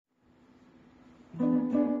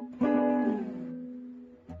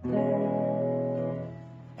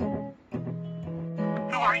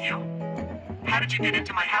are you? How did you get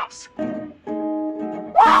into my house?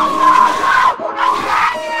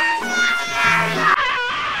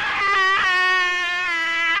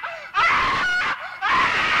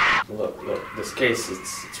 Look, this case,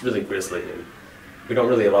 it's really grisly, and we don't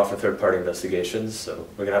really allow for third-party investigations, so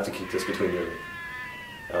we're going to have to keep this between you and me.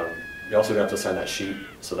 You're also going to have to sign that sheet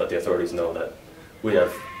so that the authorities know that we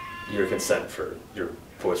have your consent for your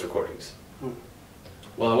voice recordings.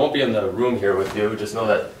 Well, I won't be in the room here with you, just know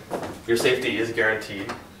that your safety is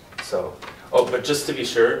guaranteed, so... Oh, but just to be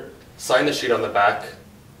sure, sign the sheet on the back.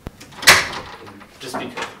 Just be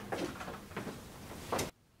careful.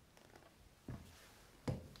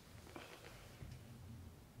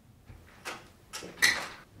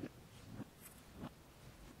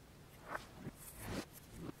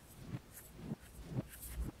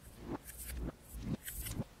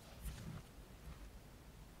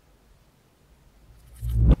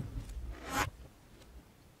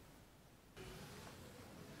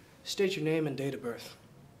 State your name and date of birth.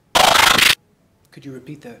 Could you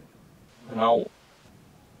repeat that? No.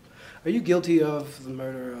 Are you guilty of the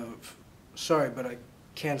murder of... Sorry, but I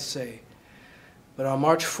can't say. But on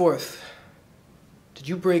March 4th, did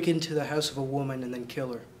you break into the house of a woman and then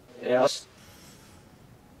kill her? Yes.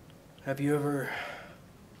 Have you ever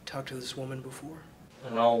talked to this woman before?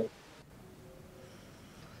 No.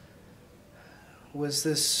 Was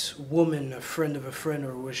this woman a friend of a friend,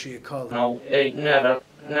 or was she a colleague? No, never.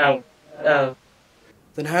 No.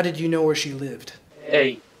 Then how did you know where she lived?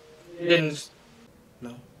 Didn't.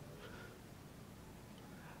 No.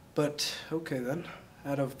 But, okay then.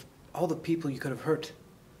 Out of all the people you could have hurt,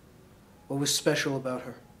 what was special about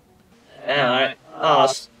her? I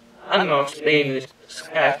asked, I'm not being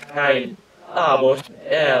scared.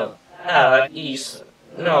 Is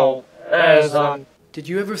no, as Did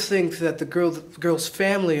you ever think that the girl's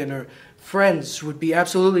family and her friends would be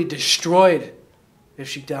absolutely destroyed if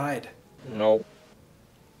she died? No.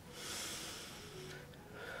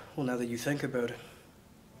 Well, now that you think about it,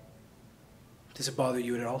 does it bother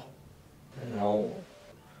you at all? No.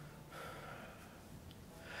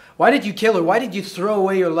 Why did you kill her? Why did you throw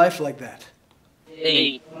away your life like that?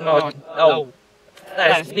 Not. Oh.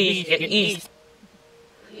 That's the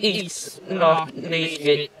It's not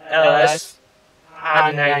the else.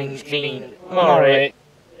 19 more in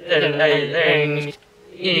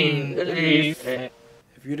leaf.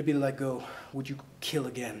 If you were to be let go, would you kill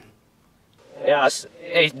again? Yes,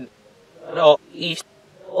 no, it's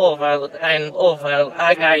over and over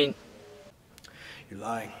again. You're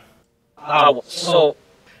lying. How so?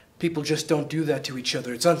 People just don't do that to each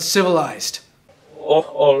other. It's uncivilized.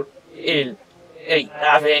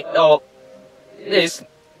 This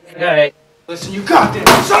guy. Listen, you goddamn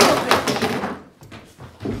son of a bitch!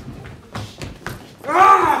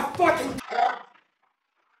 Ah, fucking...